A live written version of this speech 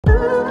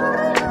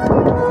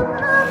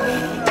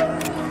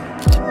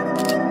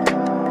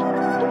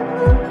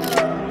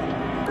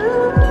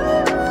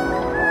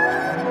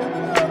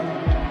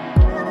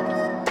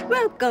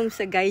Welcome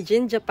sa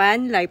Gaigen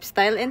Japan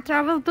Lifestyle and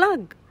Travel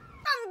Vlog.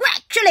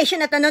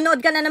 Congratulations at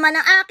nanonood ka na naman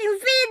ng aking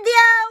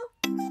video!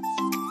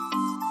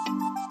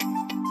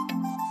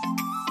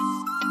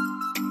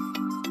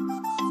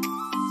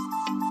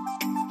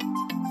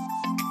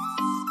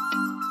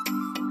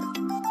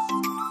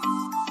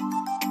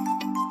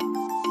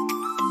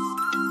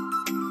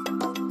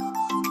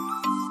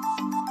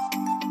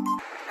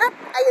 At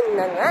ayun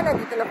na nga,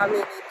 nandito na kami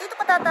dito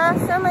patata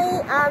sa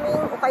may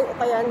aming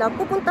ukay-ukayan na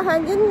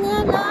pupuntahan. Yun nga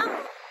lang,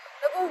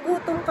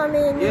 nagugutom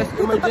kami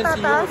dito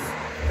patatas.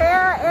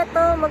 Kaya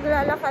eto,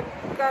 maglalakad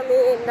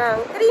kami ng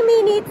 3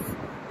 minutes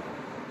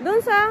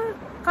doon sa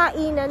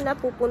kainan na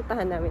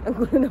pupuntahan namin. Ang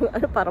gulo ng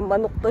ano, parang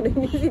manok to rin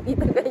yung si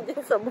Tita Gaigen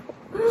sa buhok.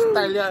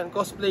 Style yan,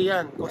 cosplay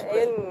yan.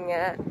 Cosplay. Ayun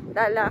nga,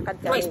 lalakad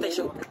kami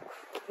dito.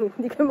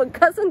 Hindi ka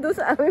magkasundo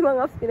sa aming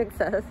mga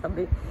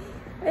pinagsasabi.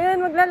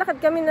 Ayun,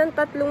 maglalakad kami ng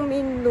 3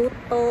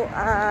 minuto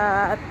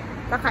at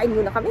kakain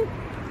muna kami.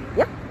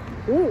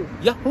 Yahoo!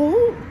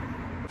 Yahoo!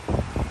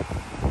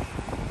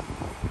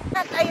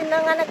 At ayun na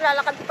nga,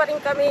 naglalakad pa rin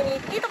kami ni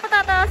Tito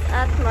Patatas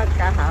at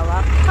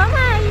magkahawak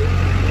kamay.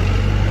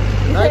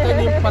 Nakita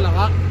niyo yung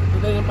palaka?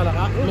 Nakita niyo yung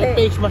palaka? May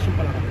face mask yung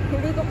palaka.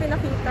 Hindi ko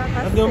pinakita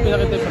kasi Hindi mo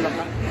pinakita yung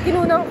palaka?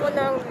 Kinunang ko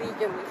ng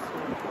video mismo.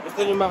 Gusto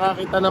niyo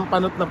makakita ng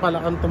panot na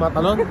palakang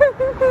tumatalon?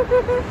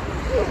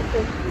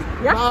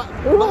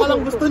 Baka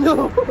lang gusto niyo.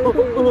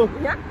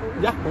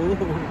 Yahoo!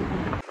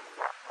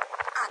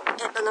 At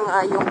eto na nga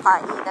yung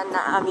kainan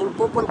na aming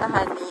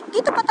pupuntahan ni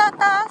Tito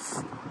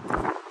Patatas.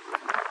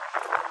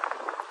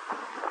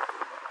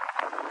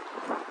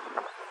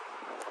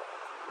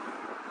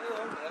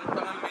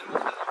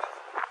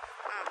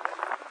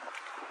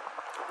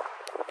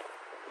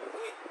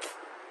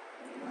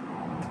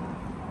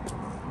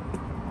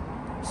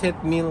 Set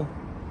meal,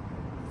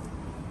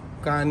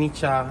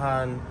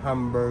 kanitsahan,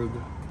 hamburger.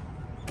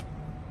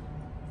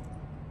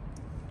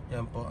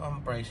 Yan po ang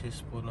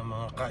prices po ng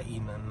mga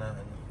kainan na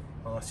ano,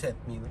 mga set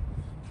meal.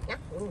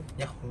 Yahoo!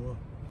 Yahoo!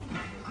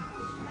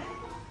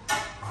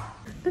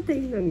 Tatay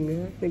lang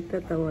nga,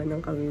 nagtatawa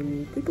ng kami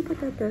ni Tito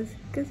Patatas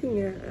kasi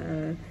nga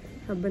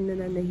habang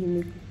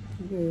nananahimik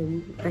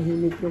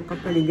tahimik yung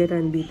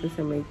kapaligiran dito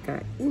sa may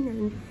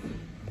kainan,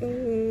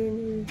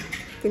 and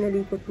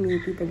kinalipot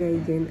ni Tita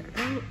Gaigen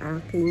ang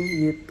aking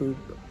YouTube.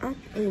 At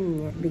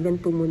ayun nga,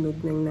 biglang tumunog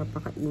ng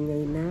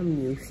napakaingay na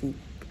music.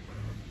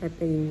 At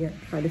ayun nga,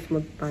 halos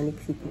magpanik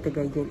si Tita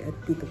Gaigen at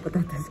Tito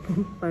Patatas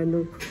kung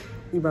paano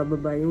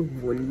ibababa yung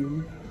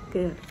volume.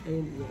 Kaya,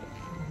 ayun nga.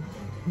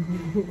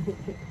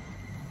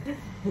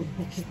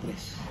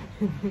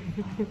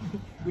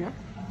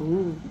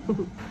 Yahoo!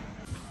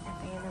 At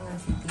ayun na nga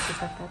si Tito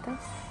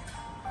Patatas.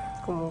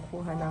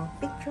 Kumukuha ng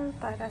picture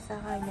para sa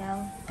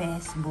kanyang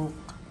Facebook.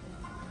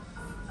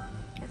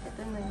 At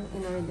ito na yung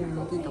in-order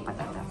ni Tito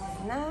Patatas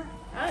na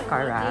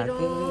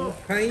karate.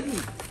 Hi!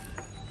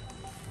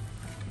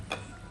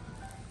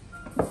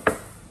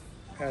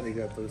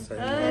 Arigato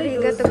gozaimasu.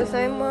 Arigato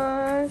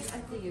gozaimasu.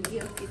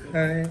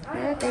 Hi!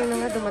 At ayun na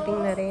nga, dumating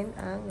na rin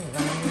ang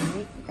ramen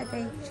ni Tita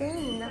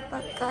Gaigen.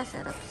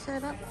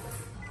 Napagkasarap-sarap.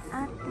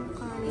 At yung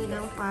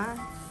kanilang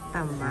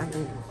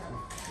pa-tamado.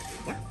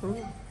 Yahoo!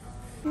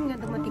 Yung nga,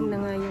 dumating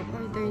na nga yung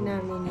order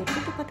namin ni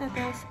Tito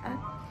Patatas at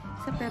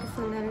sa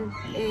personal,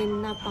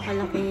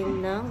 napakalaki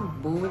ng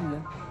bowl ni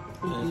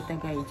Tita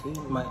Gaigen.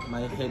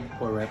 My head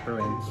for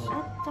reference.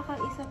 At saka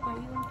isa pa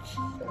yung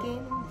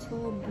chicken,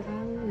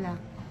 sobrang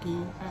laki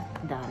at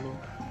dami.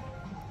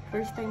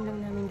 First time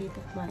lang namin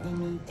dito kumain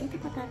ni Tito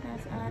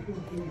Patatas at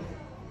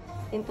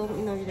itong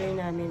in-order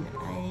namin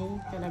ay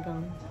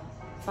talagang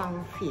pang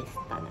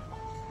fiesta na.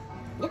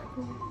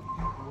 Yahoo!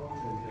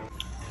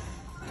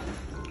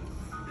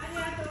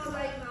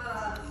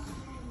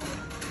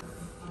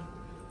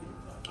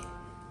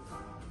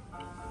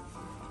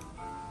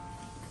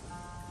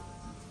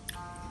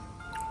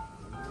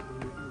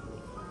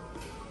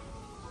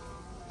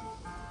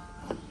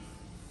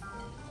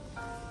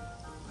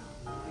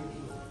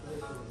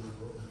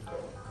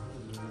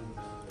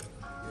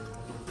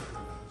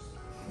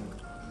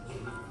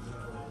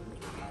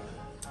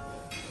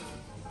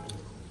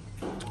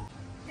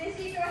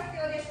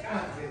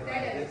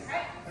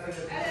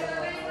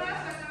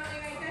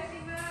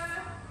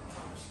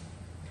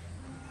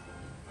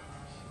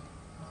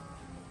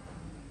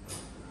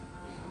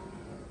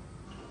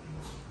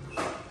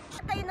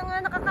 Ayun na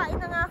nga, nakakain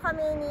na nga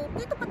kami ni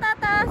Tito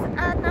Patatas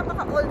at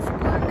napaka-old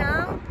school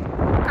ng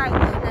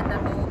kainan na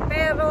to.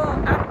 Pero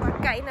ang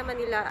pagkain naman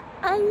nila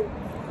ay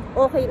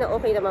okay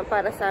naman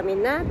para sa amin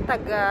na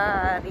taga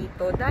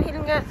rito. Dahil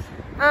nga,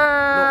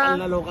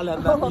 Lokal na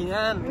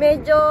yan.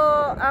 Medyo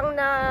ang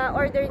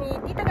na-order ni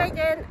Tita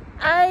Gaigen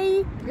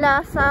ay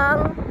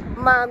lasang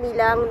mami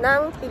lang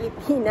ng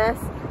Pilipinas.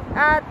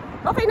 At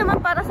okay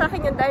naman para sa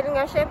akin yun dahil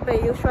nga syempre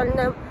usual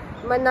na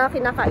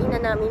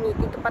kinakainan namin ni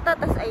Tito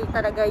Patatas ay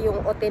talaga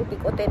yung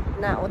authentic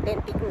na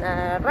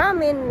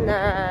ramen na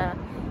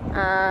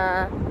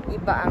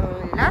iba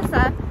ang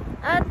lasa.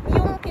 At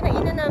yung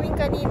kinainan namin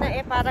kanina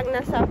parang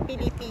nasa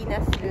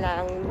Pilipinas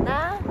lang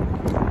na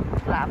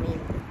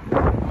ramen.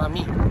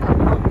 Mami.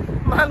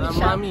 Mami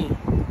siya. Mami.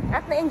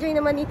 At na-enjoy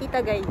naman ni Tita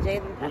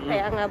Gaigen. At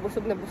kaya nga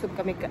busog na busog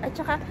kami. At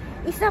saka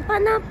isa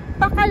pa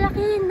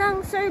napakalaki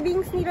ng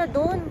servings nila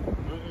doon.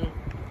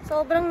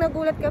 Sobrang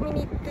nagulat kami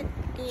ni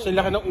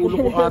Sila ka ng ulo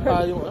ko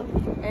ata yung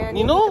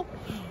Nino?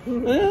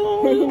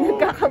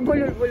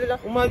 Nagkakabulol-bulol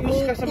ako.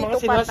 Umayos ka sa mga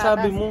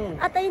sinasabi mo.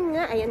 At ayan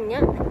nga,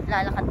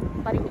 lalakad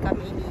pa rin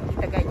kami ni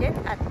Tita Gaigen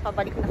at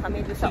pabalik na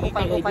kami doon sa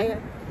Ukay-Ukay.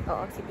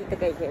 Oo, si Tita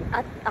Gaigen.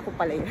 At ako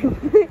pala yun.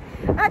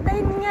 At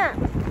ayun nga,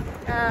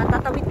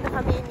 tatawid na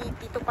kami ni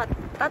Tito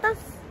Patatas.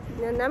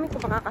 Tignan namin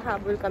kung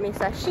makakahabol kami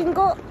sa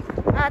Shingo.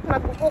 At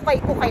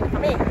mag-ukay-ukay na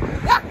kami.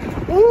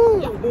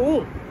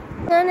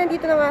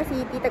 Nandito na nga si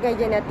Tita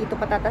Gaigen at Tito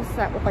Patatas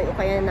sa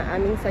Ukay-Ukayan na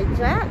aming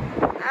sadya.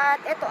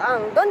 At ito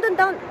ang Don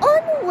Down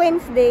on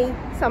Wednesday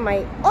sa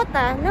may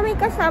Ota na may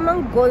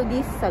kasamang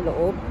Goldies sa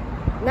loob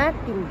na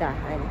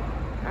tindahan.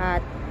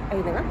 At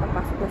ayun na nga,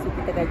 papasok na si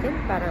Tita Gaigen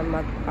para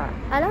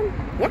magpaalam.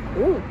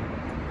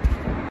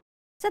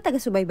 Sa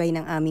taga-subaybay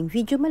ng aming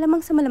video,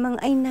 malamang sa malamang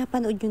ay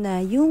napanood nyo na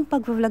yung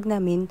pag-vlog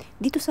namin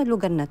dito sa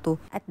lugar na to.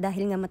 At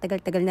dahil nga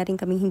matagal-tagal na rin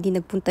kaming hindi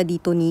nagpunta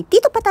dito ni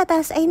Tito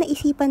Patatas, ay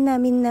naisipan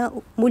namin na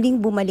muling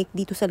bumalik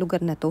dito sa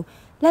lugar na to.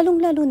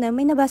 Lalong-lalo na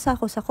may nabasa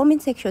ako sa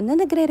comment section na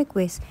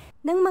nagre-request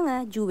ng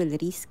mga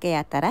jewelries.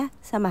 Kaya tara,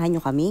 samahan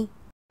nyo kami.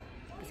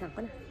 Isang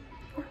ko na.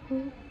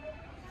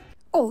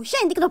 Oh,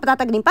 siya, hindi ko na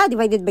patatagalin pa.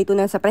 Divided by 2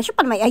 na sa presyo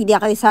para may idea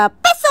kayo sa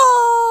peso!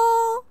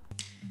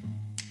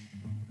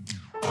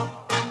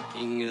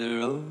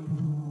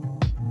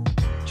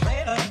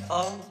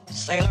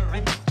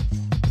 Sailoring,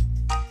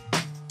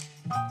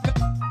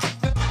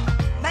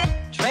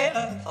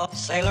 trailer for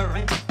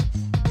sailoring.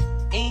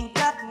 Ain't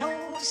got no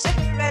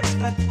cigarettes,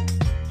 but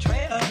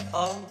trailer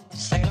for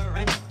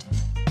sailoring.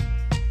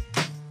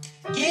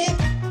 Give,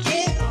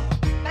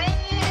 man,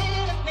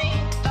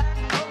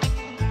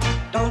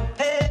 don't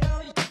pay no.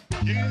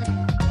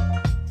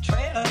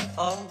 Trailer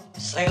for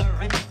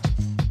sailoring.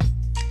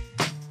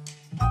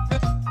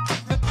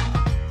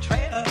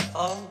 Trailer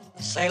for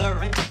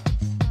sailoring.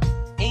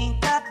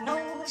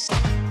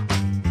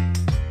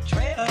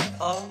 Trailer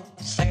for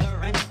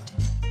sailoring.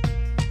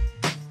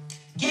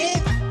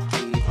 Give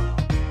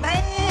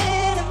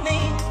man a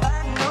man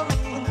by no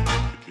man.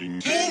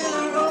 Give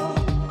the road.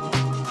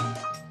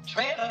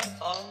 Trailer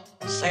for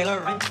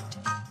sailoring.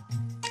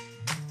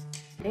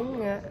 Then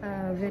nga,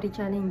 very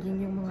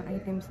challenging yung mga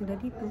items nila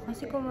dito.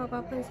 Kasi kung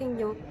mapapansin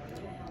nyo,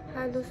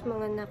 halos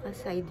mga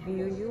naka-side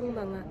view yung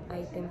mga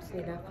items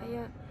nila.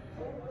 Kaya,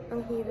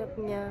 ang hirap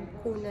niya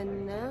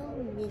kunan ng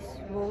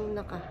mismong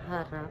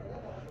nakaharap.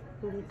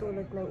 Hindi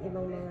tulad ng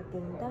ibang mga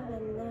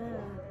tindahan na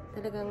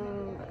talagang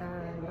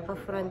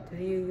naka-front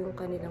view yung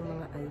kanilang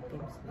mga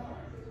items.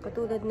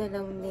 Katulad na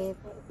lang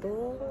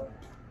nito,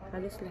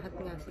 halos lahat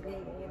nga sila.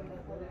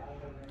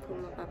 Kung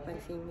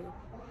mapapansin nyo.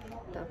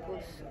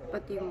 Tapos,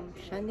 pati yung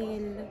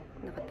Chanel,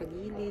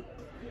 nakatagilid.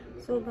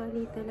 So,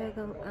 bali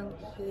talagang ang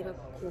hirap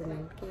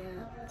kunan.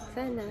 Kaya,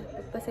 sana,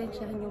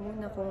 pagpasensyahan nyo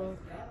muna kung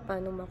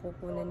paano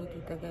makukunan ni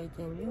Tita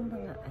Gaigen yung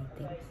mga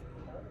items.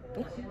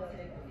 Okay?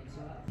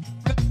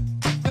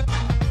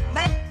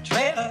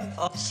 Trailer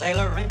for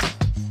sailoring.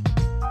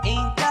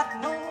 Ain't got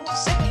no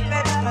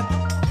cigarettes, but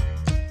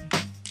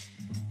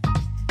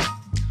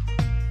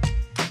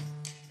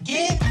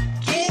give,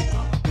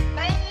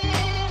 man,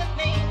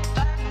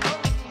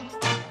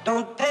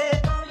 don't pay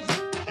no.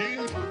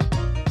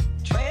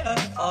 Trailer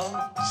for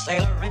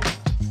sailoring.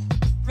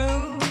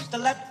 Rules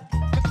to let.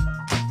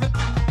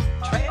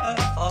 Trailer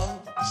for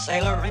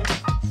sailoring.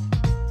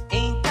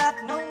 Ain't got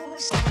no.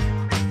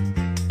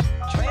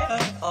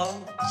 Trailer for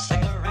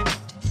sailoring.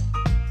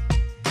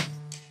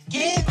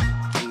 Give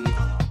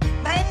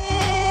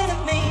man a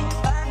man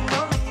by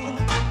no man.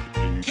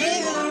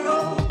 Give the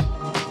road.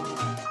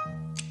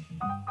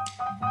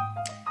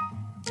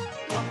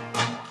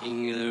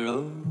 King of the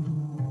road.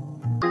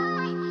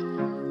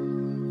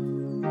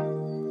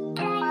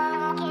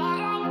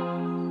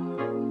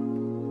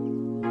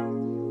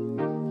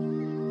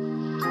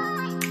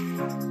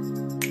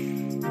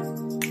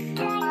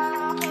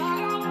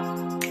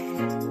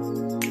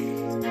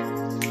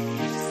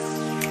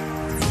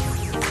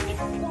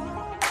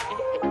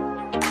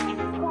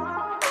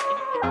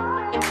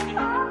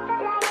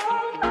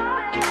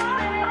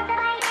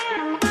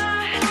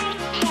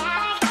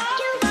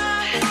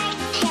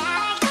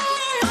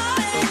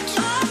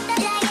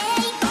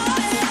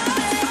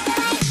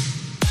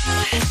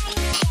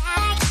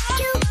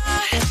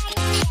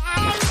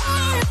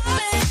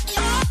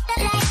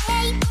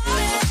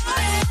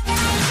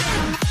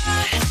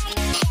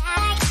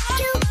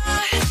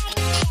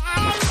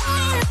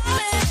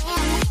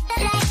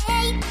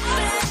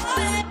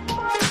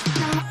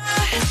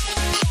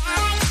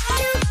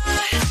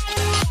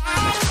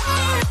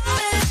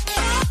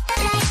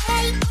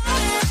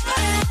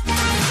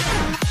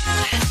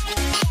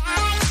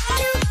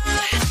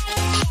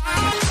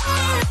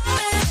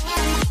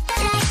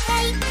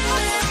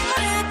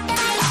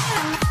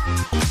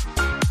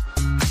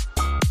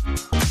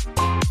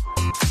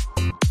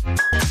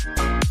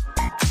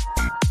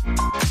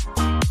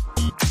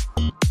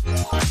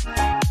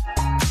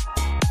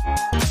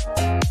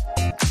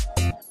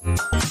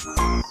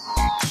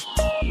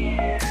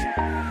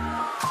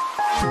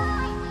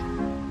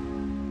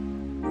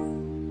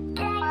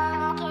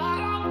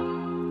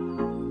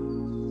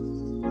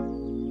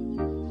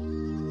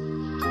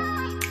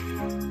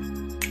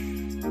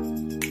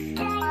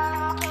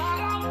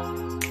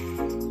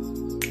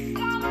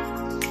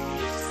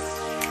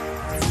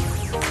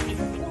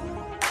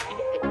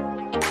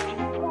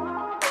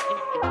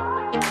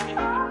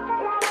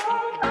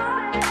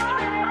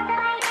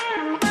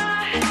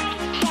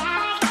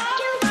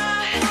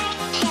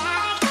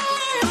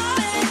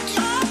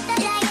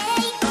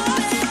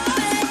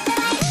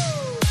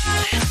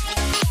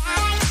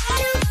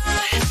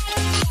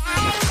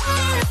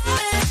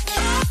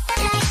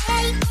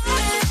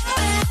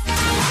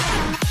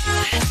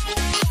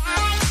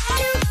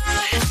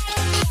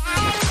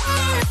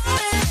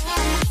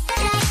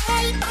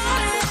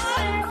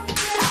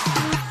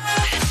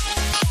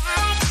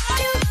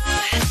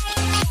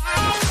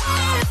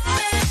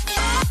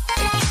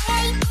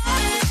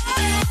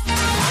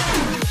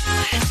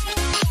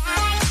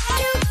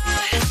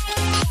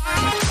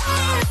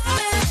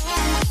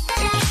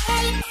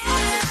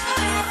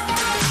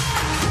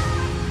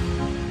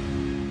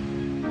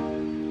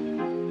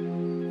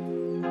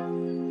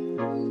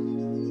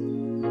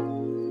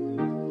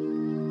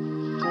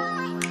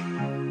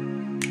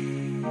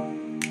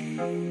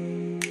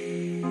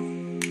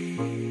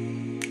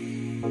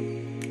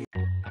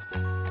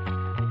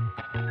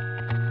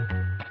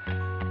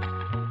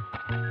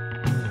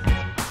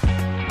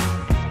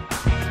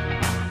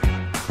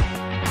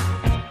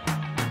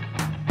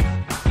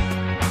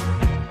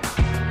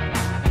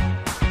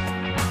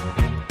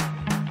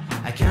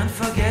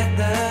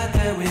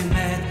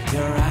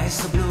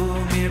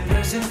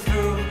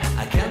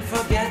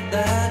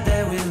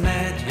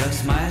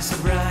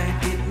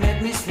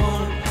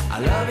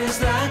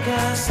 like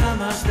a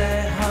summer's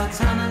day, hot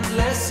and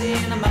endless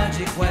in a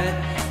magic way.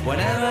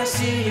 Whenever I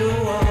see you,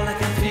 all I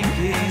can think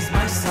is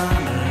my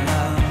summer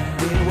love.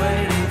 Been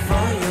waiting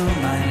for you,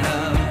 my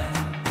love.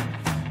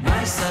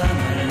 My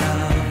summer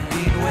love.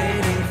 Been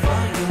waiting for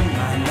you,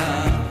 my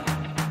love.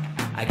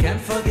 I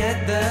can't forget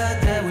the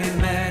day we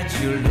met.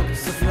 You looked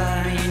so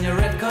fly in your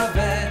red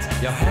Corvette.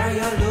 Your hair,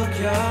 your look,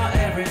 your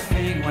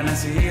everything. When I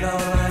see it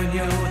all, I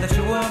knew that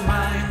you were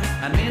mine.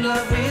 I'm in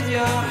love with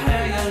your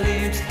hair, your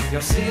lips,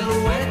 your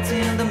silhouette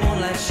in the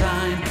moonlight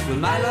shine. With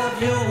my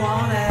love you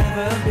won't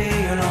ever be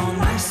alone.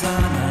 My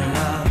summer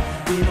love,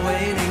 been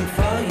waiting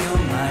for you,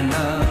 my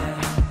love.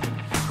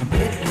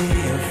 Completely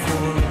a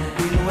fool,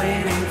 been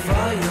waiting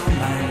for you,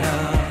 my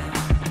love.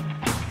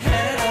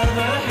 Head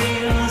over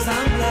heels,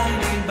 I'm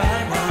blinded by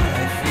what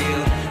I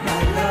feel.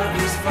 My love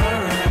is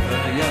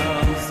forever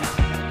yours.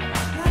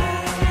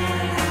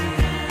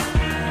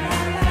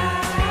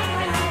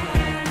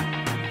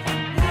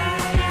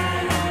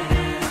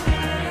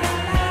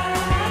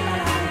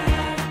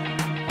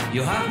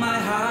 You have my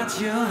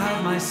heart, you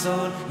have my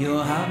soul, you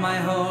have my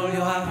whole,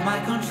 you have my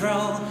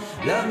control.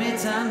 Love me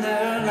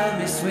tender, love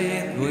me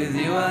sweet, with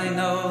you I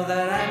know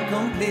that I'm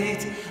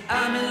complete.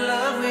 I'm in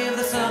love with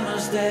the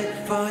summer's day,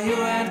 for you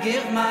I'd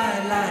give my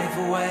life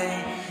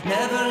away.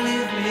 Never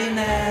leave me,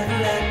 never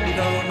let me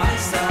go, my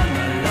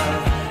summer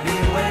love.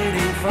 Been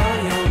waiting for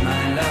you,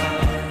 my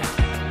love.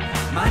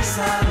 My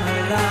summer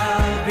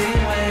love,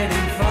 been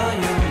waiting for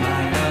you,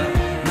 my love.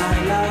 My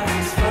love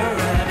is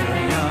forever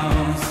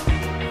yours.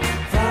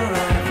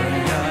 Forever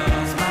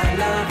yours, my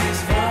love is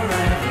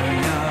forever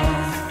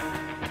yours.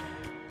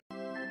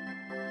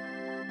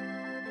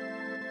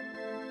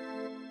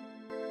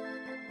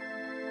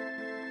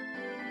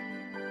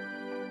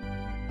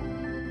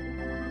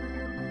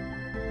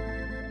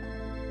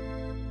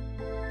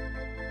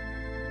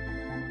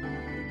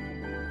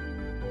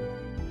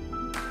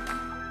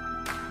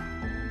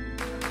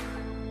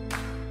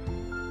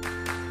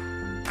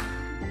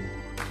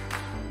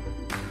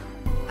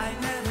 I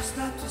never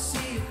stop to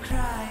see you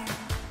cry.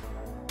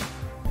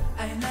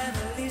 I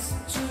never listen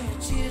to your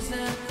tears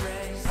and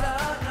praise.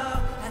 Oh no,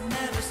 I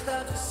never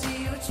stop to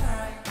see you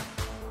try.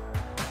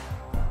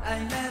 I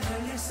never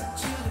listen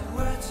to the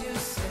words you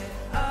say.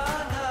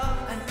 Oh no,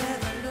 I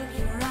never look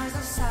your eyes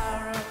of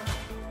sorrow.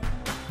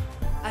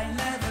 I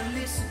never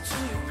listen to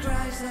your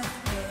cries of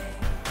pain.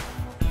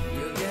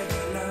 You get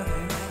your love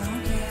and I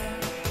don't care.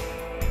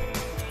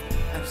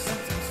 I'm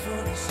sometimes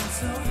foolish and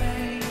so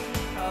vain.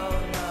 Oh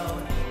no,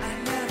 I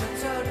never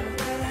told you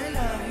that I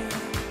love you.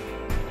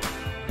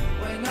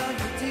 When all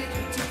you did,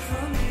 you took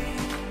from me.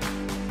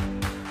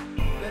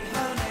 But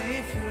honey,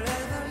 if you'll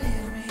ever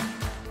leave me,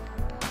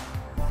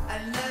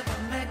 I'll never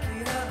make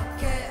it up,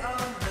 okay?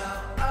 Oh no,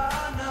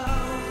 oh no.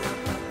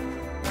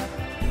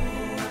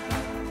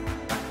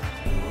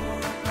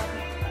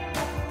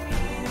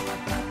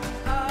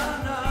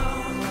 Oh no.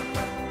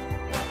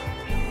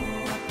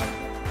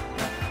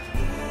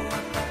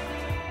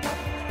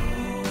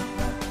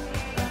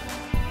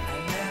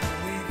 I'll never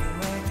leave you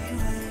waiting.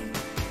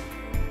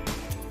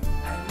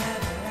 I'll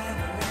never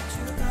ever let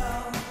you go.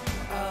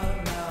 Oh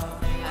no,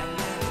 I'll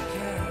never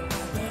care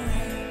about the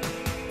rain.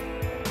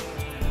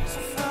 So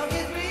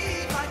forgive me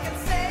if I can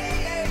say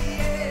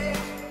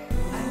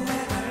yeah. I'll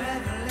never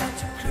ever let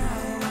you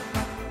cry.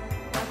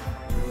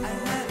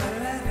 I'll never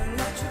ever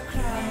let you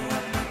cry.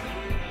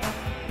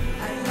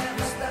 I'll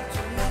never stop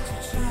to let you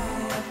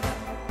try.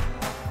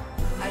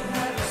 I'll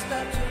never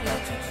stop to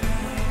let you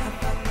try.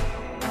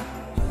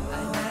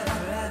 I'll never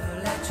ever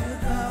let you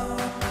go.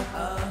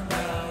 Oh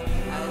no,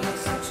 I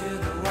listen to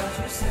the words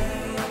you say.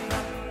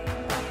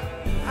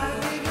 I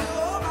give you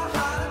all my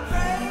heart and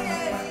pray,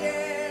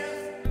 yeah.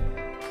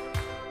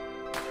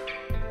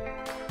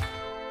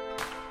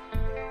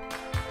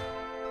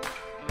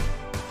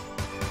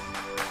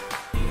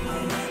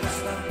 I'll never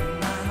stop in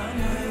my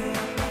way.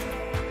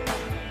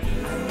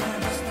 I'll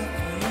never stop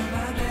for you,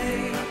 my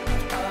babe.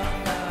 Oh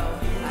no,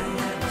 I'll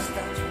never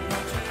stop to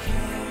let you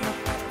care.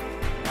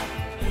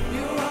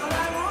 You're all I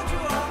want, you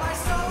are my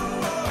soul.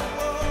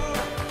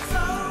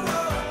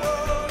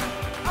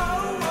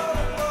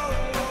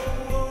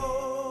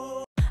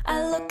 I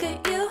look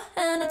at you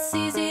and it's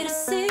easy to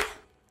see.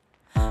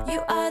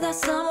 You are that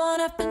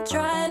someone I've been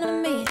trying to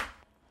meet.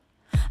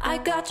 I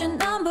got your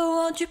number,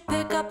 won't you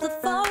pick up the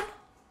phone?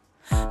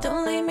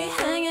 Don't leave me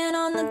hanging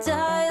on the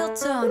dial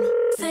tone.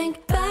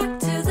 Think back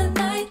to the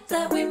night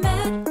that we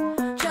met.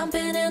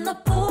 Jumping in the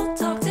pool,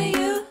 talk to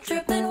you,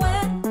 dripping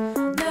wet.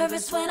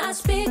 Nervous when I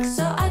speak,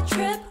 so I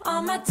trip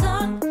on my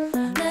tongue.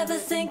 Never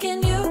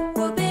thinking you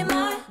would be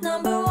my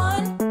number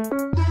one.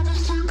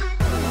 Nervous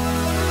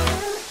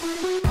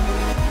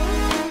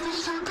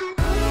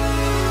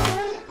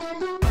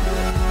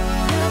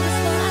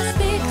when I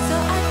speak, so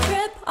I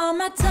trip on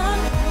my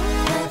tongue.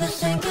 Never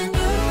thinking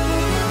you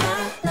would be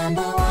my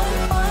number one.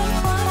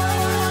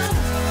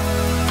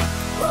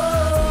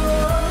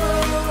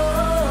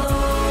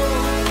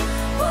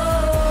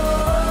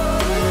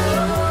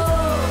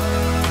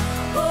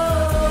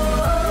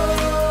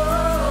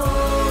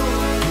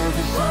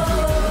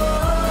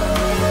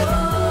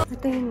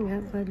 Basta yun nga,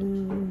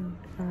 bali,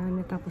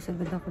 natapos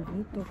agad ako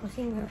dito.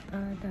 Kasi nga,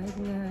 dahil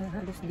nga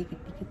halos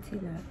dikit-dikit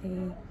sila,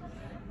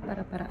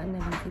 para-paraan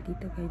na lang si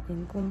Tita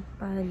Gaigen kung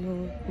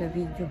paano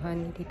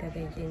na-videohan ni Tita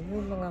Gaigen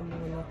yung mga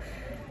mono.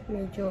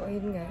 Medyo,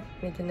 ayun nga,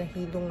 medyo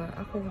nahilo nga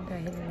ako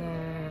dahil nga,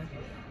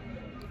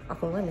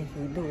 ako nga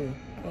nahilo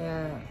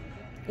Kaya,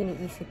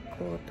 iniisip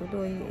ko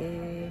tuloy,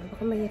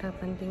 baka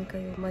mahirapan din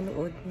kayo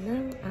manood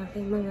ng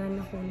aking mga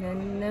nakunan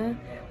na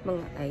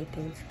mga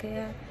items.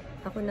 Kaya,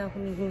 ako na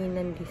humihingi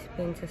ng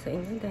dispensa sa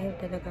inyo dahil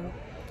talagang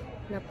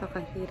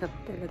napakahirap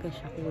talaga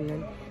siya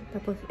kunan.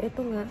 Tapos,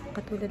 eto nga,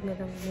 katulad na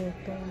lang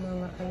nito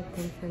mga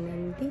items na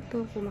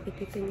nandito. Kung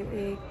makikita nyo,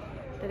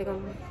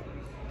 talagang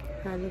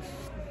halos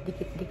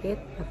dikit-dikit,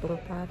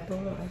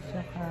 patong-patong, at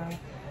saka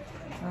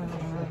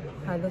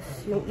halos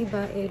yung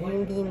iba,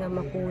 hindi na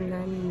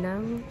makunan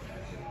ng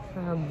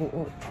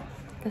buo.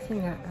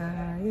 Kasi nga,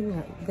 yun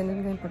nga,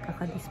 ganun nga yung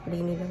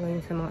pagkaka-display nila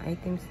ngayon sa mga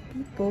items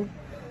dito.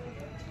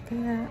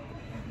 Kaya,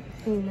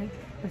 ayun na,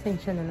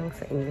 pasensya na lang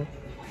sa inyo.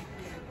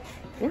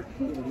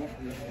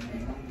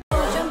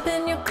 Jump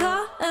in your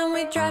car and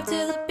we drive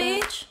to the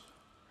beach.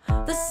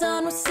 The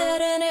sun was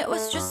setting, it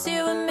was just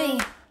you and me.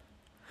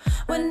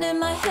 Wind in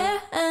my hair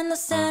and the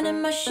sand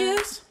in my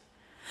shoes.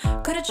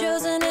 Could have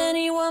chosen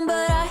anyone,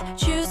 but I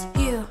choose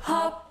you.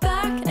 Hop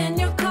back in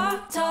your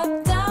car, top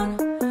down.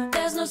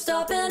 There's no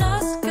stopping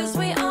us, cause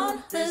we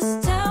own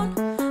this town.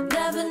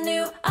 Never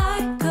knew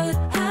I could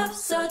have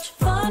such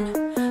fun.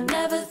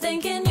 Never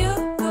thinking you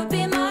would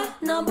be my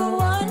number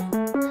one.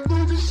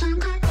 Nervous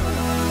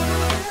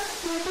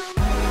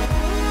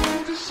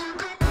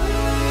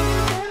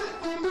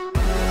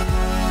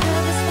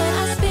when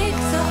I speak,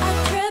 so I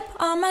trip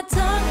on my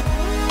tongue.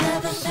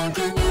 Never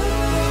thinking you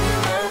would be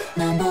my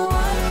number one.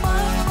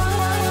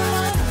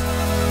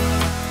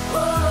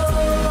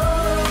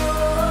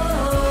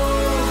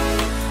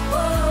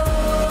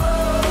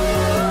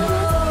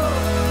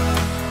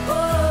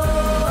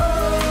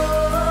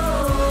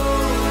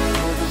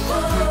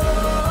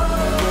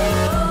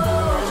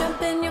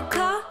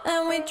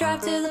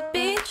 Drive to the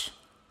beach.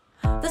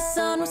 The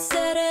sun was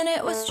setting,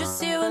 it was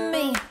just you and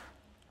me.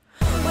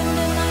 Wind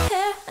in my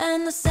hair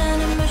and the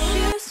sand in my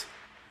shoes.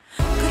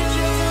 Could have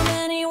chosen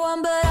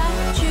anyone, but I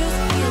choose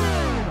you.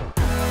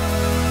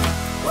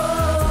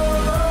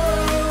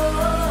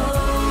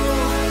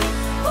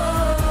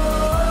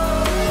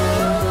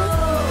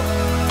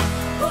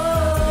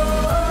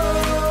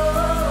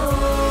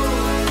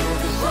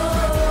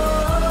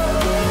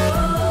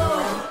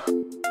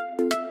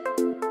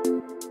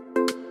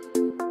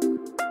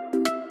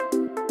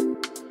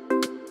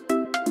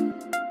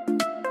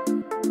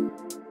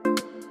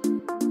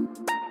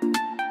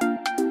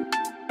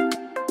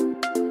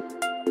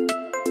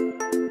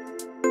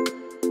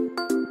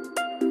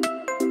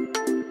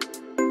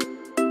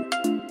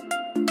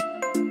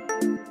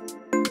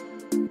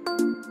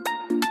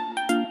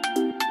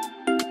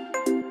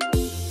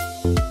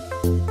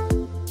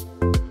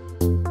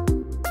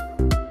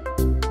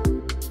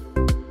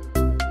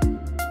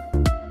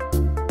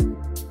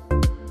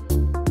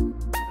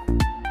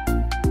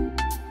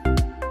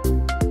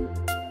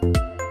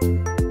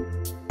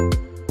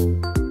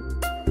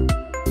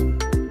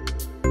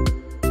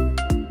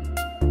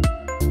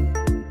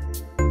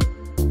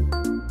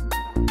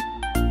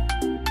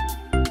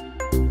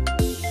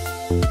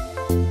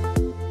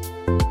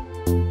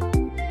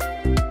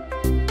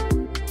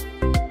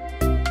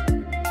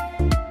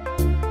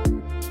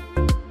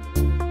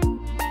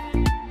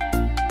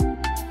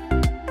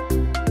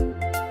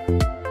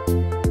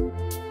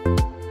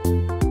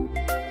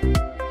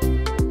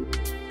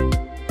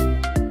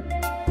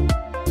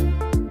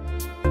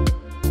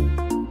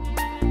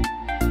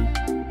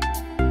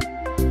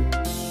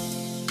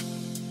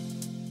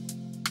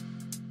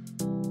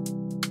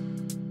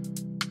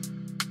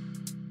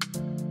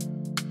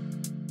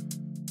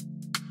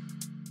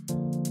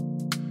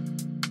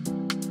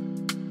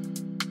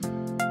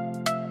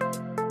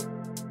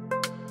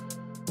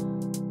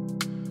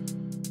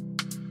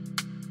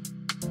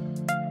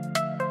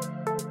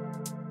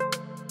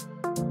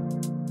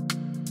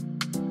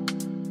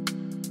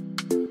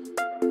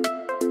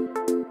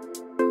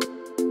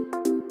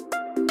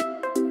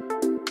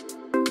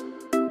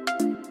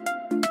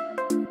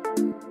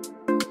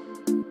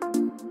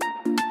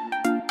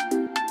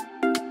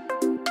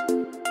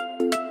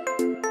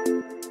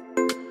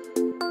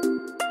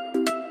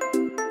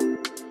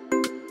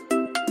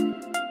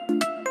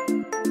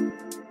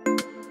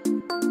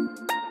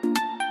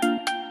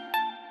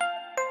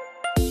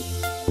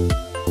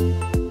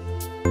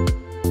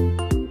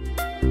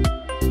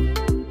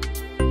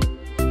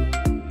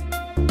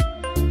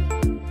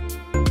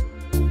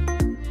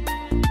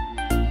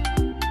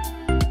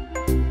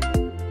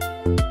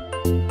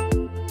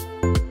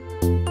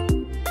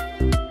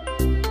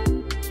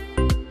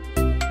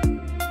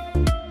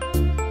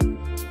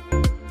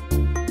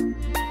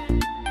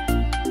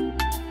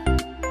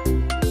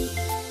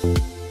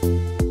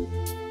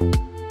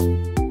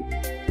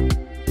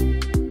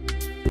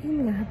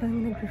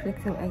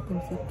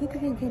 items dito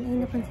Gaigen ay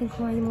napansin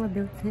ko nga yung mga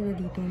belts nila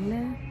dito na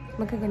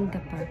magaganda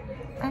pa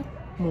at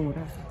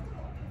mura.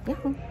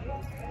 Yahoo!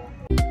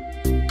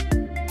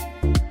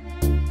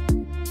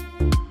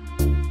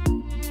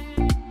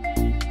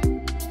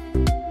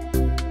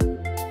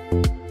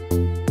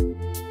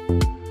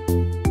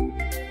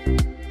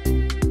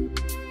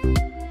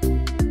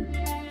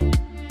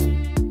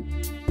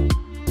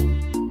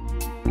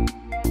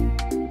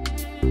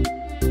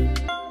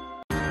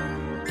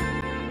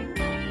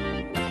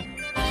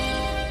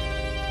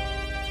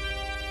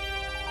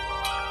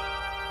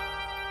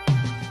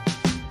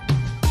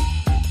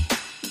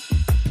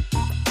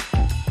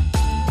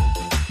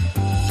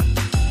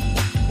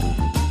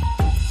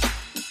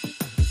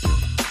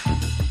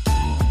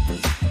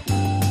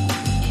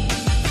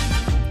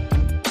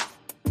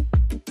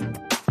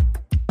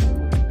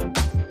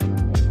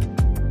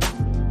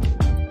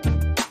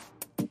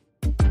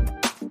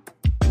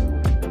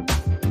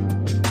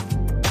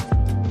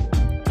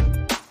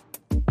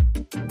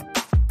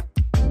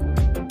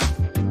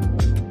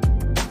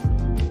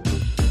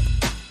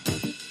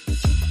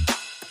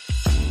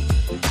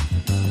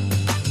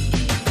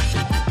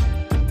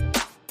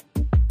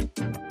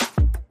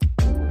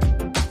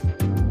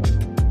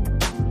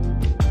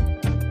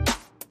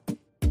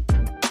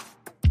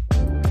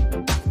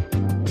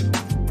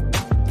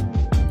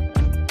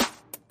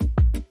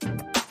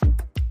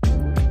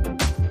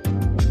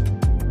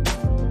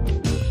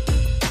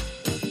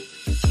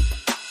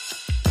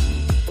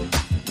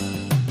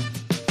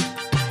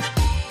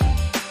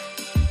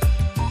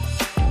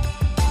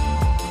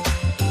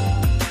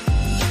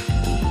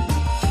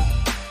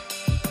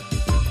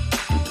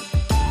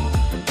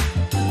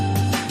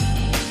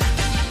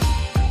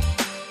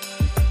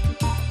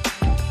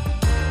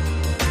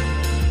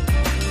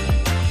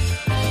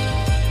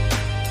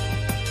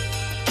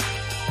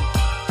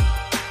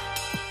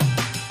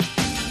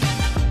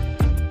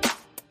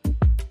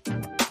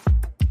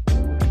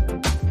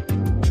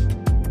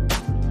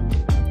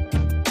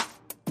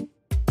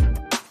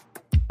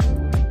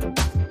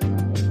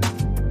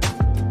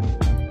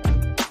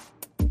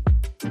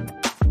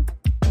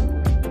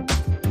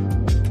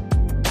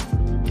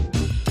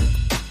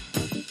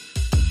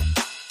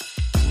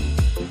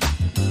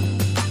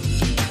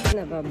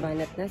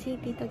 Nababanat na si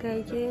Tita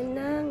Gaigen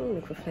ng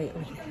nagpa-fly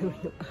away naman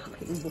yung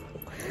aking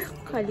buhok.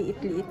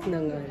 Kaliit-liit na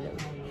nga lang.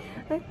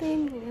 At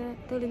ayun nga,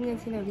 tulad nga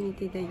sinabi ni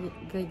Tita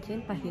Gaigen,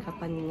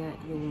 pahirapan nga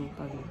yung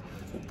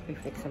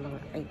pag-reflect sa mga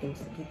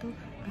items dito.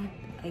 At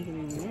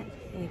ayun nga,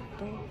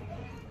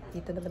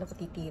 dito naman ako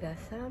titira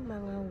sa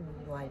mga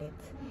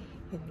wallets.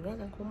 Yun nga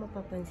lang, kung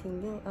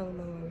mapapansin nyo, ang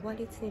mga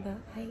wallets nila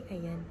ay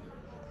ayan,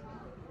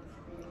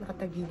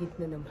 nakatagilid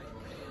na naman.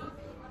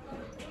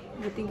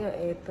 Buti nga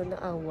eto,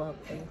 naawa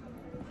ko.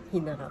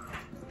 Hinarap.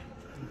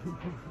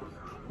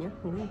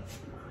 Yahoo!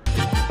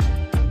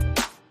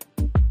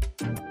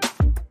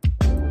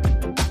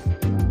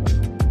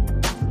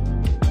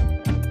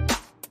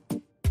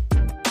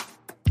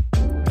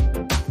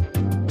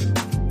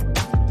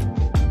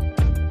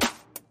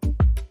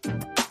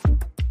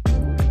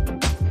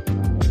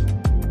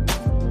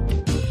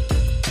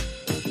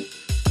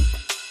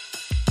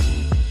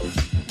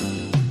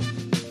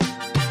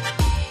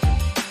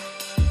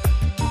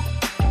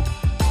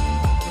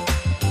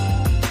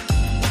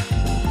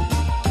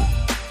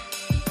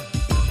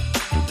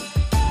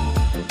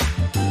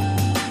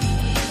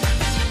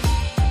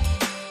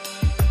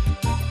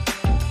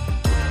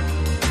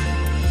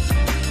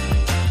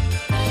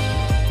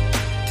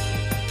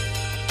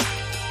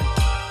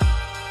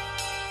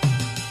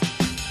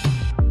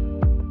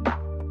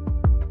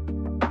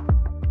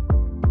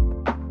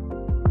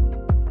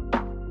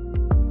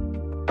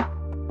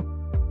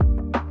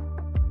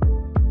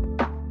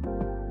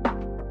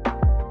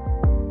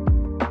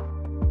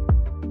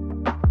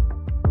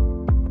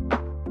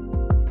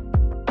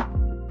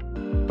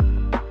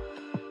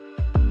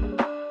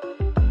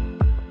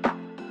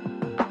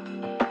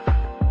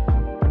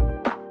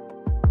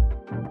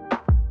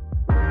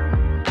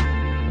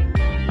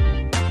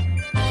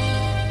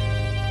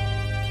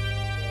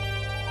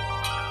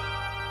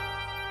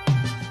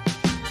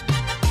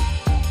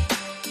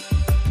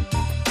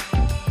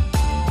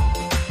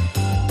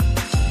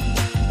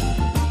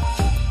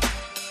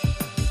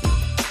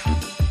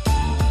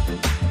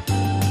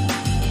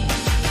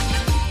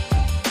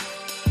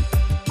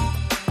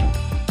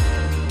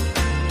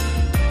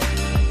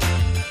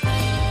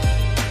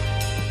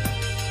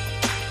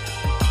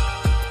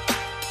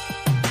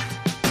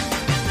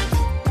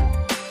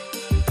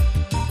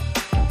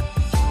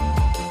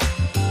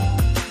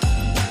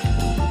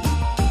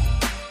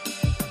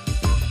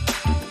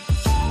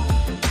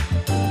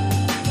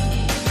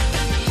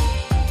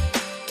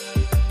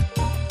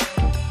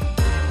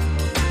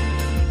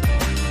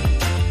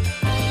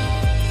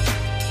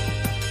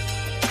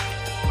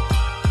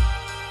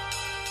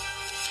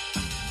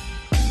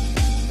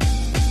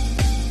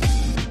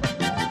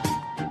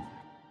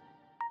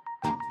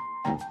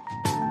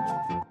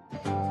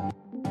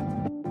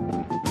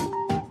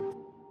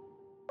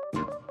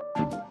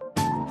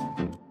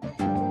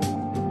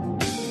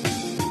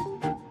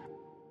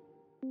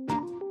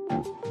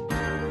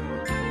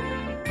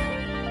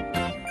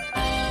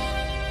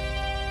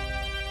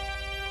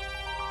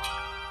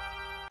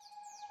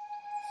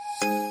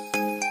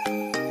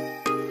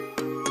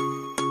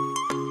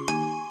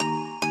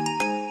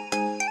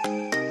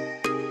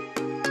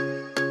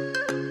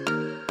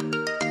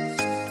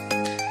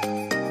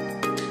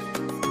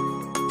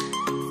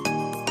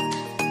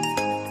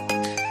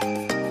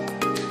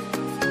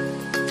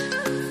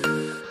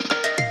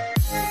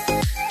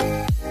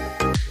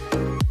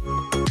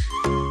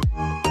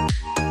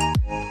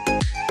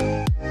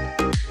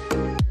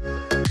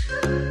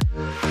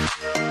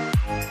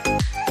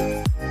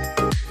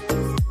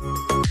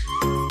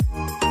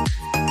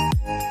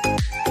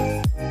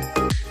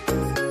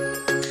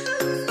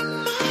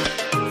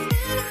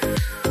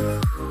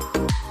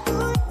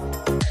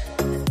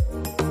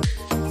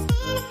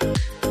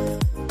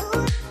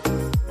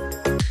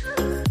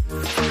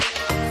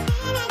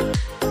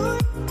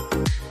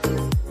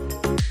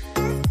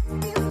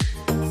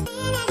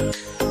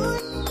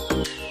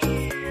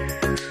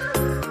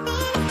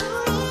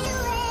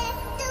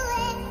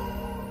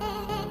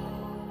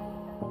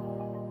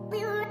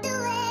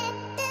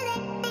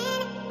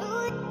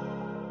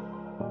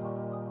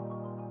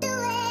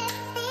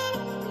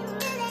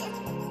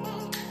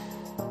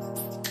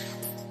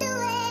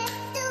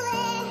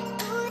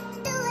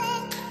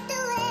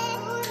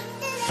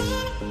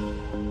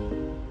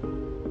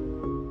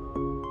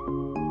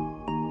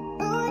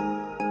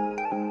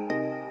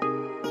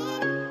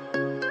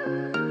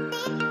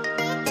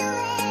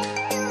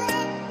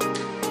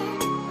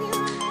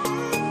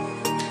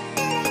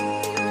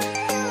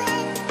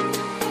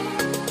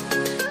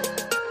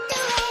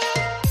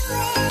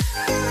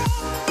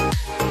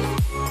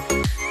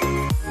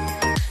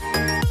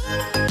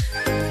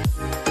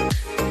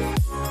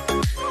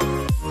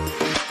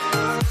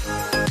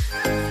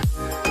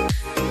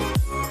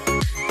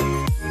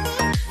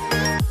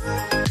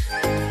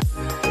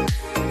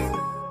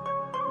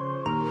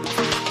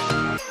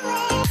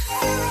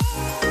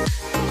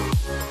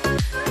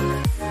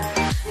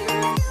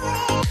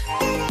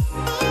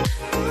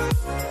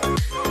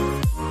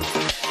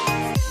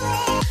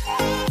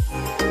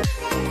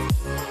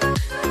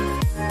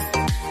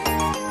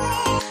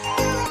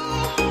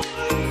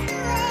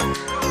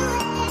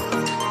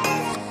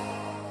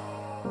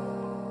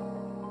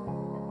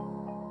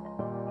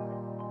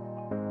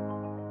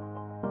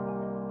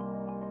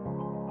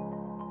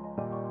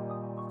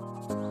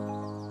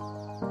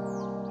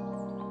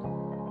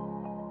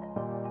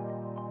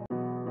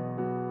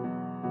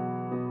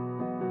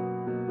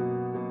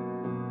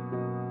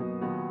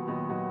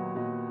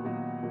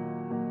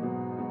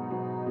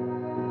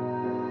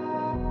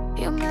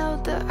 You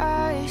melt the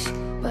ice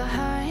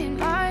behind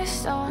my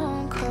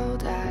stone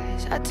cold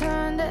eyes. I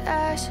turn to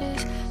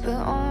ashes, but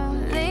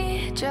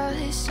only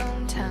just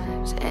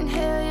sometimes.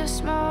 Inhale your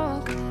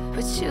smoke,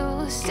 but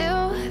you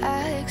still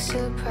act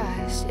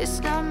surprised.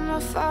 It's not my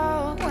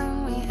fault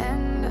when we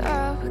end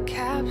up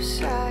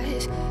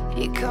capsized.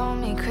 You call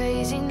me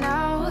crazy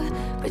now,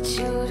 but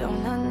you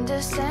don't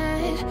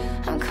understand.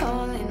 I'm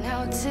calling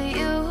out to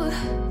you.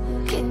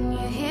 Can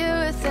you hear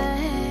a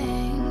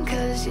thing?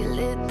 'Cause you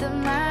lit the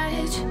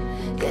match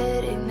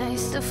that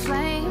ignites the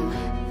flame.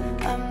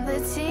 I'm the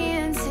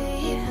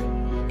TNT,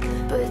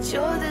 but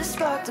you're the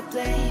spark to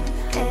blame.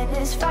 And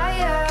it's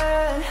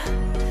fire,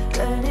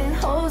 burning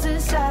holes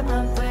inside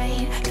my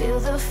brain. Feel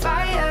the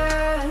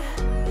fire,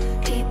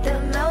 heat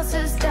that melts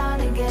us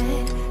down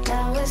again.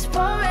 Now it's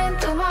pouring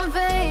through my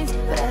veins,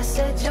 but I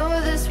said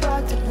you're the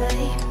spark to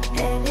blame.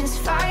 And it's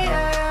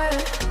fire,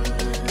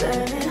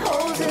 burning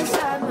holes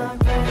inside my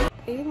brain.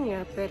 Ayun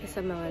nga, pero sa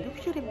mga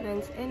luxury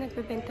brands,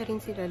 nagbebenta rin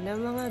sila ng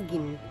mga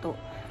ginto.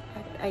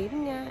 At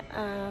ayun nga,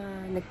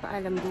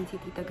 nagpaalam din si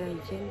Tita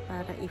Gaigen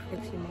para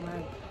i-flex yung mga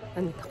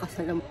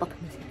nakasalampak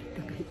na si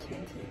Tita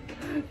Gaigen.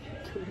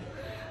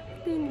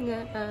 At ayun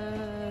nga,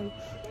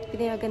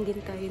 pinayagan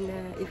din tayo na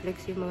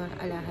i-flex yung mga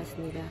alahas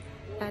nila.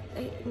 At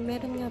ay,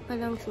 meron nga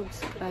palang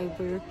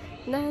subscriber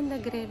na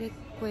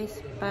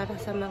nagre-request para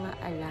sa mga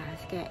alahas.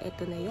 Kaya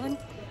ito na yun,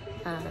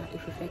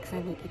 i-flex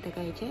na ni Tita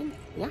Gaigen.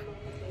 Yeah.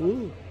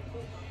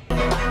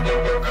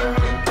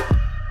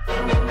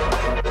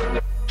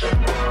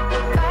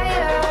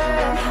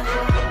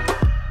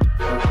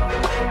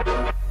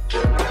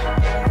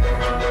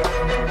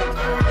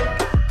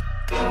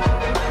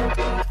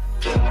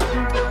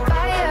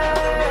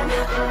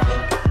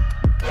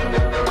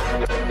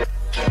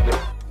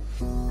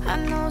 I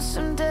know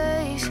some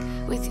days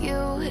with you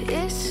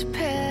it's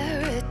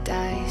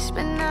paradise,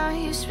 but now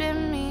you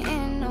spin me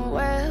in a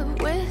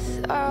web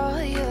with all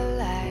your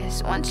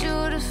lies. Want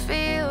you to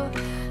feel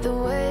the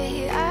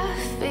way I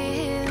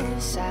feel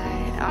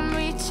inside. I'm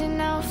reaching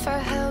out for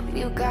help,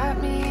 you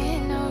got me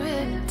in a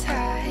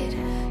riptide.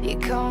 You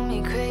call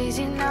me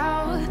crazy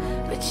now,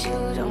 but you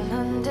don't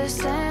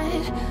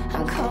understand.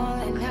 I'm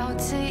calling out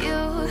to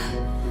you.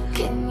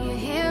 Can you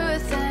hear a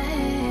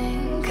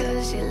thing?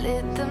 'Cause you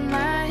lit the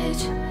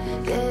match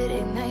that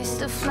ignites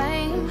the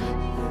flame.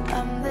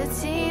 I'm the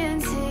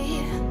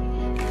TNT,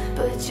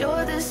 but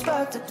you're the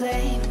spark to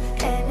blame.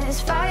 And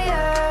it's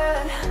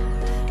fire,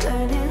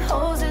 burning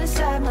holes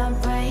inside my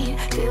brain.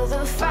 Feel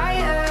the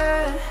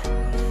fire,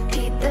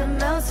 heat that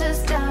melts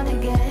us down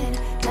again.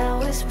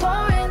 Now it's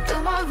pouring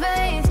through my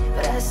veins,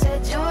 but I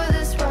said you're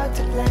the spark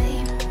to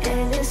blame.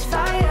 And it's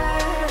fire,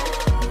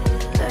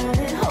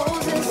 burning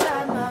holes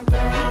inside my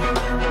brain.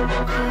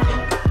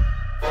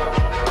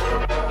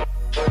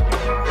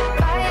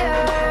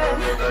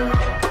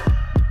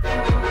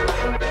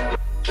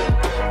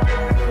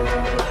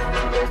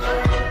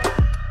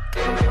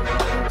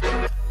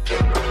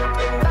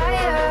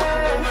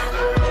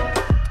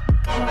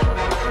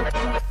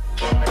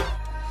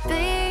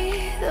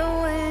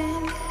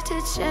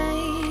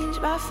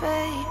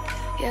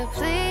 Yeah,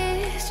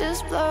 please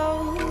just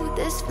blow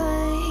this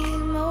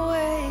flame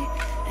away.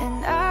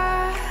 And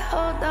I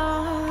hold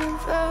on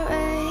for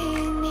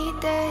rainy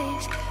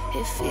days.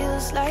 It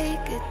feels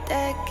like a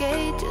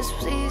decade, just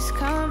please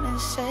come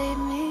and save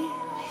me.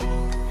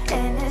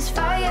 And it's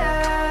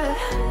fire,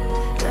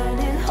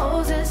 burning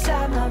holes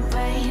inside my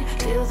brain.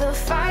 Feel the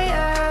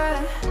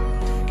fire,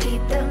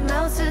 heat that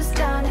melts us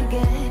down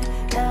again.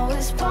 Now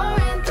it's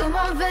pouring through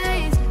my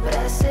veins, but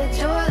I said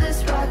you're the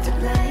spark to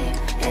blame.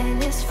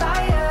 And it's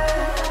fire,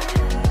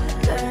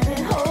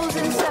 burning holes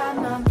inside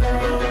my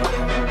brain.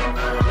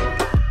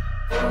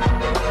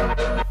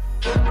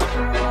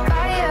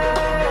 Fire,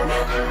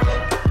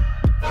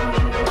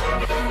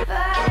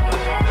 fire.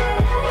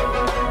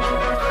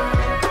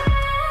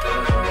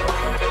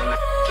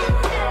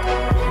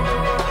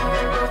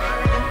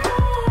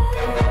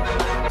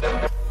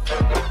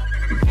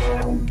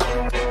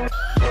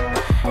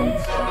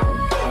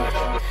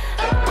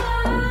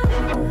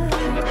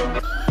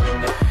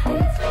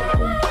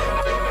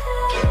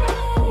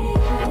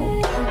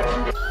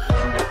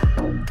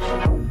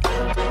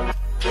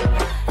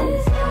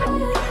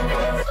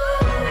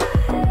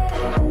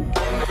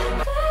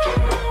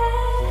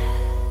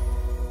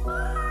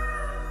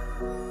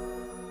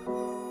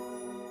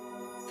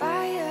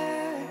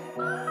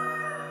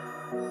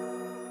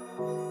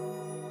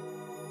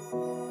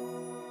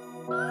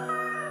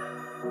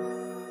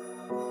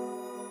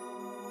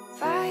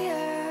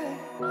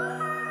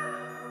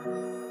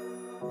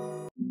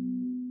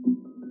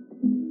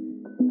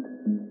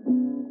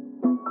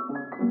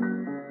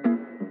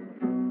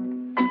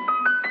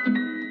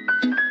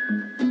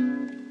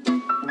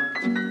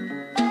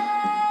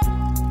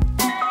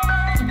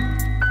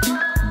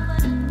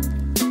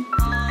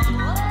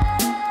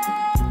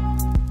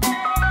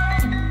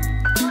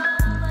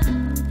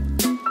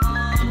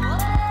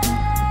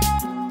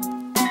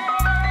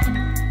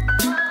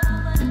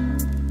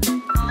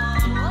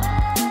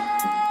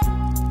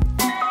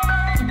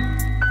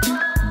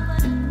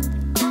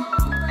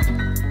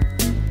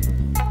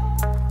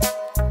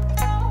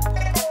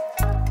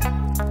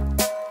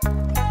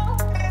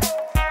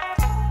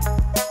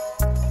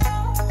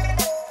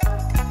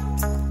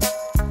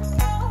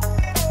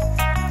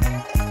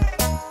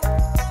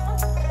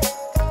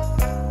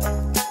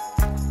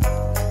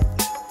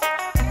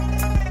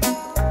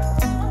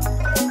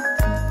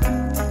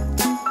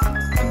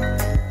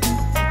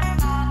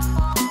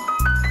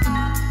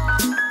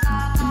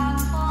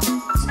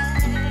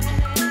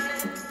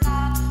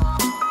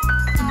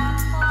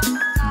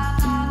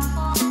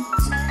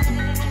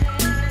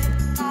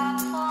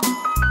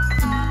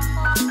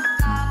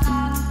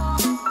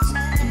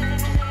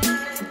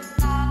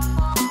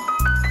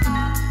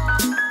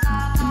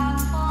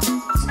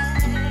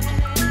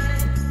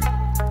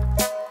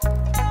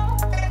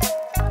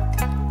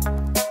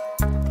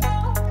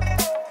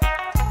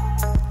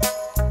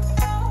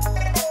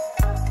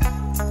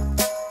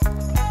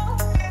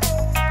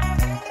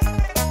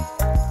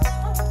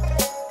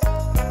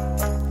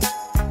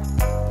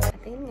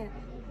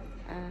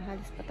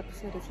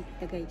 si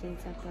Tita Gaigen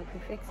sa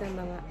pag-reflect sa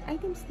mga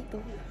items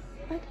dito.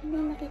 At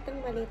may nakitang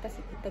maleta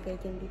si Tita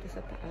Gaigen dito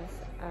sa taas.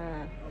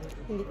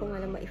 Hindi ko nga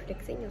lang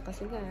ma-flex sa inyo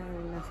kasi nga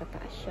nasa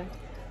taas siya.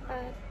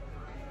 At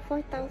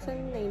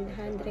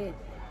 4,900.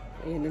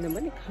 Ayan na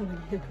naman,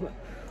 ikamali na naman.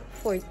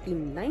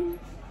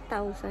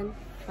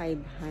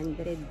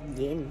 49,500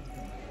 yen.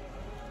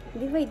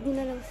 Divide nyo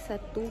na lang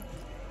sa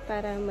 2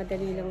 para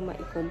madali lang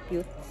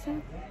ma-compute sa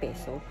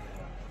peso.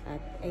 At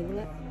ayun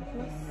nga,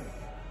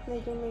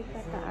 medyo may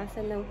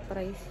kataasan ng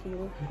price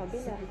yung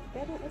kabila.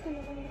 Pero ito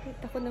naman,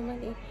 nakita ko naman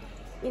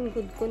in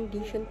good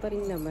condition pa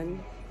rin naman.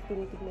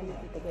 Tinitignan ni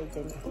Tita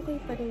Gaigen. Okay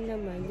pa rin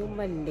naman yung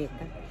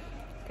maleta.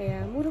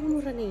 Kaya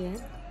murang-mura na yan.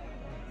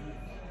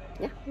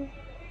 Yahoo!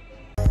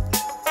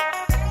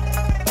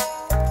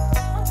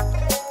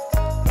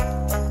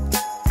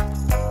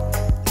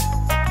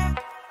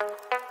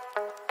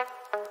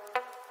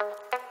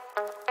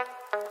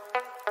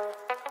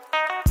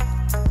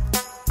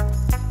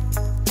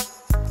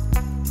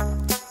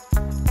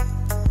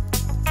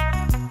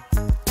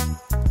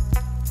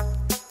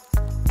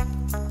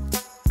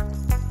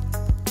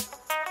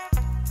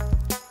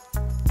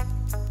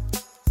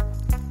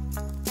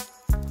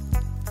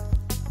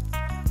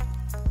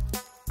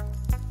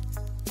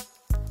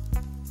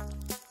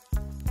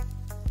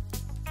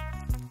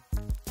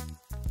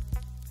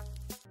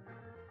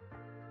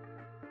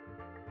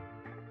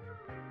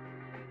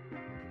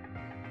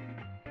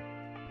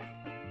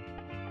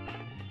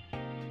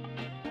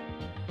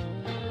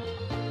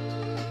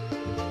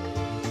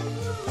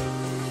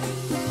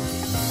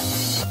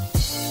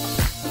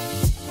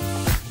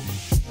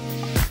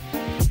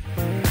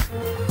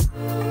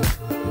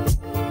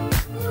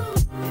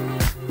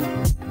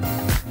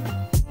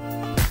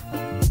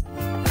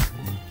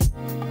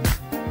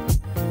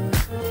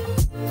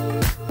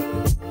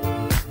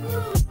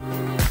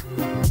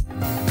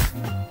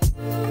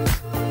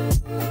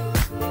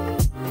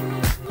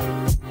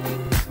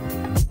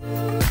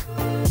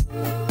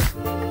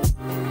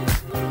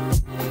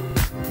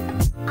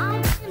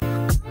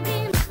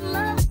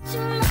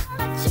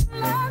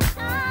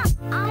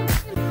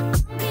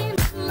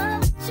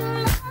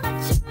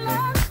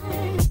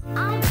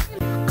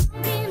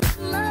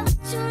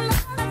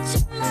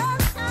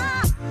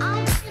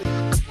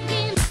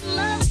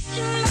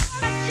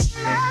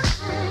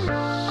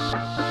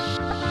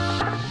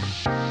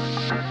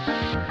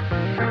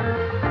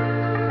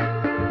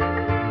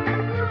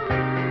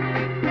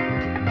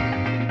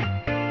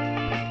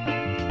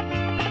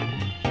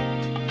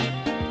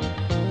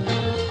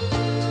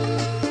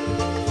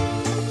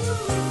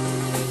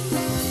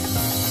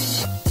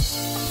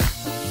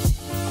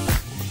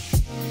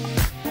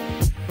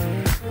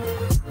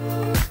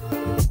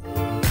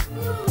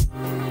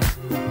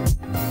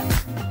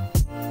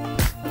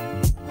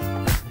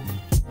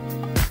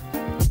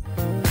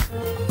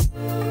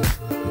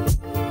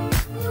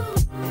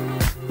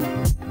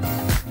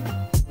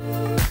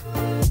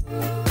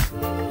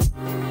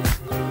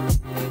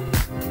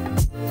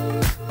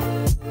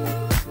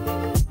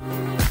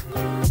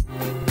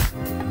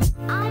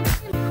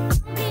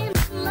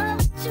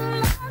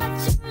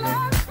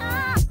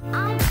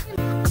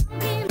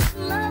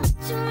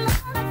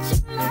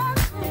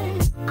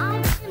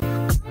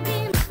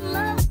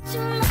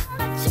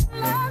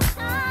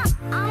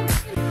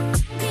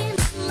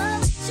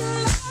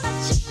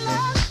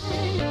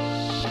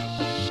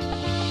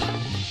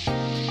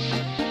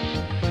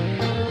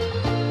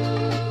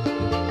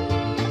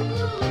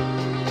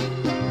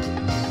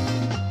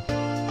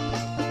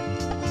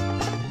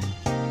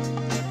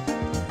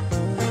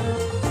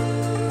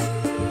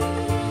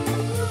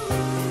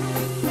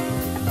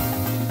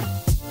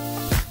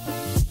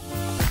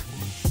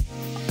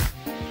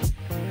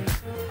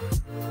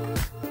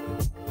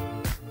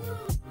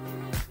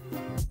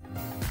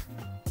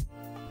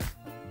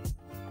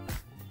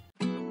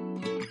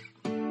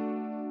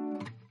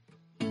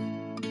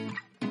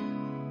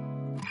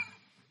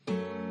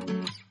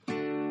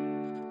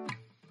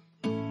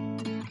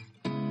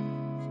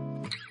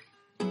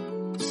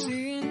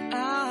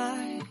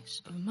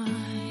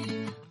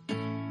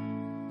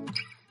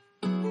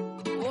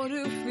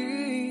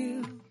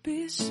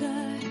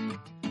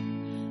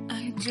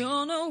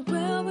 Don't know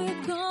where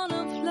we're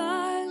gonna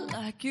fly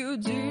like you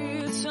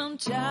did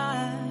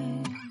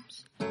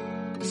sometimes.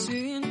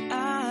 Seeing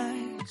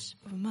eyes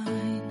of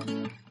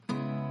mine.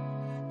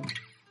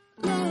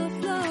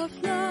 Love,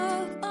 love,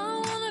 love, I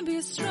wanna be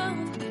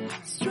strong,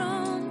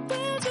 strong.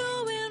 We're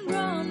doing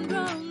wrong,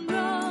 wrong,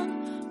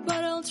 wrong,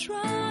 but I'll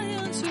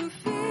try to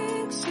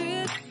fix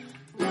it.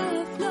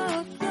 Love,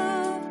 love,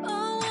 love,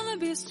 I wanna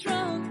be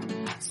strong,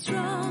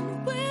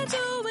 strong. We're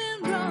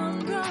doing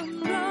wrong,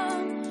 wrong,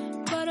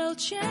 wrong, but I'll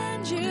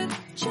change it,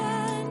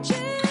 change it.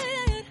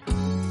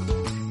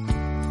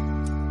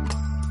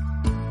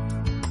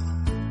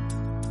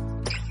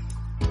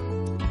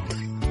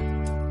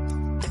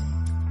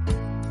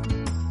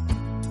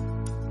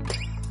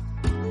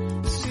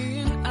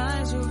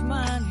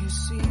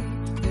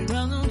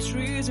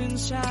 Trees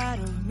inside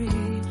of me.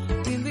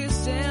 In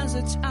this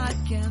desert I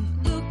can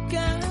look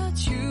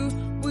at you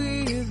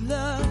with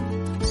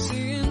love.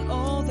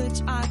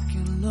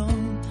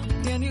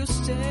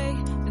 stay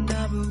and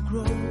I will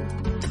grow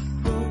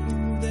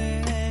the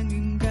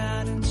hanging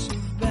gardens of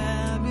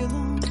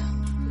Babylon.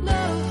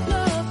 Love,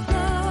 love,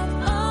 love,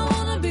 I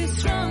wanna be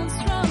strong,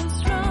 strong,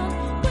 strong.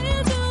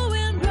 We're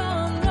doing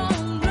wrong,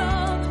 wrong,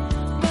 wrong,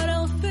 but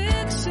I'll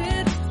fix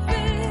it,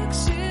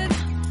 fix it.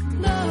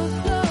 Love,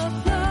 love,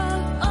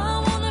 love,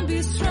 I wanna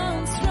be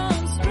strong, strong,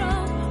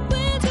 strong.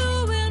 We're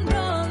doing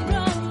wrong,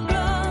 wrong,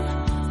 wrong,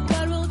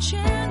 but we'll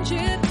change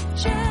it,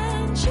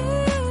 change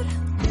it.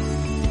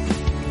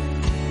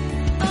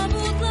 I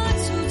would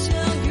like to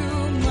tell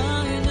you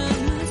mine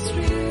and my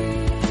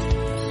street.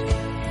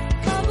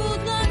 I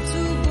would like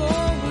to go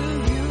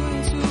with you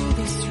into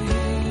the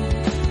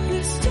street.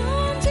 Please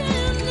don't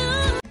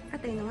deny.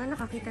 At ayun nga,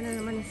 nakakita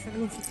na naman sa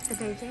Tita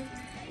Gaigen.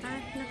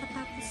 At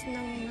nakatapos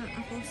na nga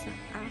ako sa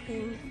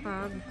aking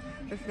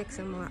pag-reflect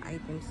sa mga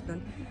items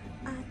doon.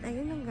 At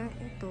ayun na nga,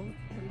 ito,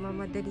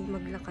 nagmamadali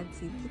maglakad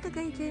si Tita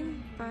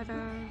Gaigen para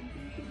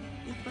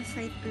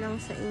ipasite lang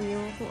sa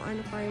inyo kung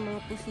ano pa yung mga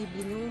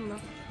posible yung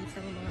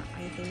makikita ng mga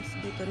items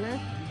dito na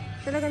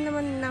talaga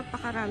naman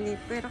napakarami.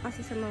 Pero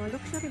kasi sa mga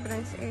luxury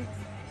brands,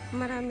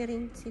 marami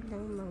rin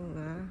silang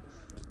mga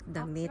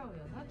damit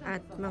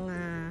at mga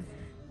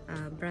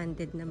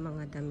branded na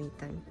mga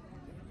damitan.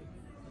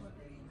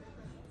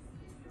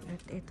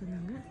 At eto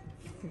na nga,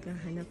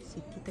 naghahanap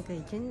si Tita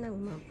Gaigen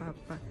ng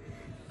mapapa.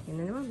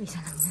 Yan na naman, may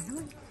salang na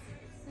naman.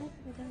 At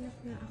naghahanap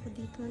na ako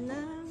dito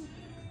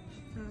ng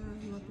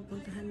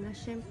mapupuntahan na.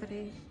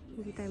 Syempre,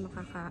 hindi tayo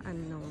makakaan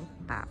ng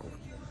tao.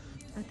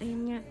 At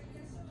ayun nga,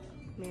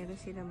 meron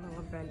silang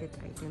mga branded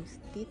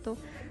items dito.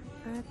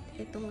 At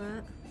ito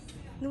nga,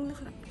 nung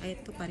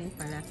ito pa rin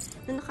pala.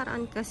 Nung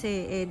nakaraan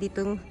kasi,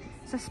 dito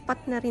sa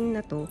spot na rin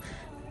na to,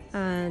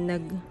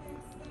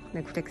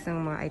 nag-flex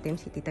ng mga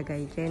items si Tita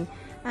Gaigen.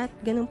 At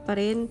ganun pa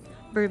rin,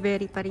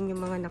 Burberry pa rin yung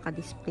mga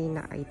naka-display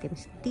na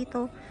items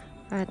dito.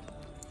 At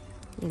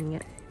yun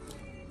nga,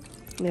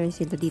 meron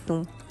sila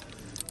ditong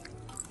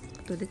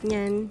tulad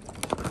niyan,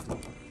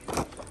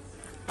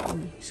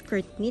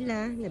 skirt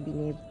nila na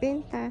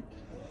binibenta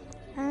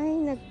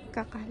ay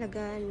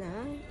nagkakahalaga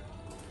ng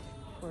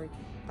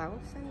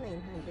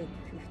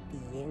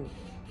 4,950 yen.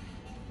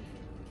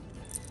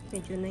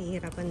 Medyo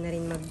nahihirapan na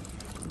rin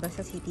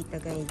magbasa si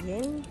Tita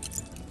Gaigen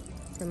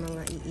sa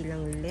mga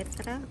iilang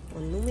letra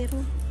o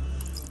numero.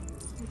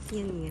 At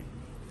yan nga.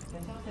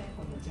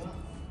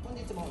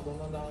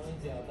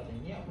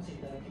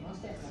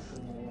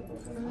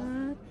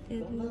 At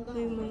ito po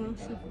yung mga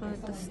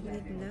sapatos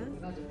nila.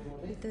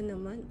 Ito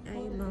naman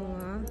ay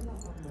mga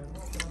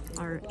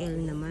RL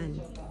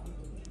naman.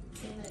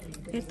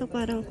 Ito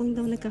parang kung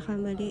daw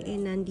nagkakamali,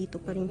 nandito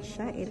pa rin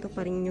siya. Ito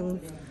pa rin yung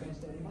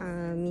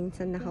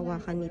minsan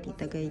nakawakan ni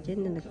Tita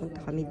Gaigen na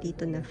nagpunta kami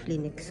dito na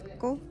Flinex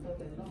ko.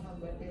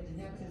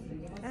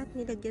 At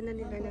nilagyan na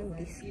nila ng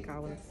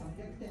discount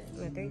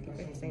na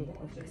 30%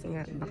 off kasi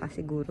nga baka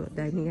siguro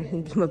dahil nga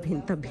hindi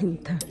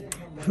mabenta-benta.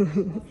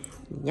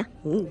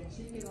 Yahoo!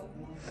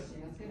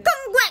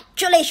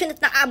 Congratulations!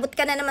 At nakaabot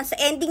ka na naman sa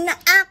ending ng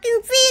aking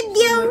video! Thank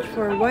you so much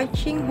for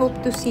watching. Hope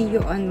to see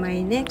you on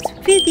my next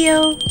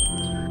video.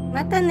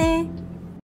 Mata ne!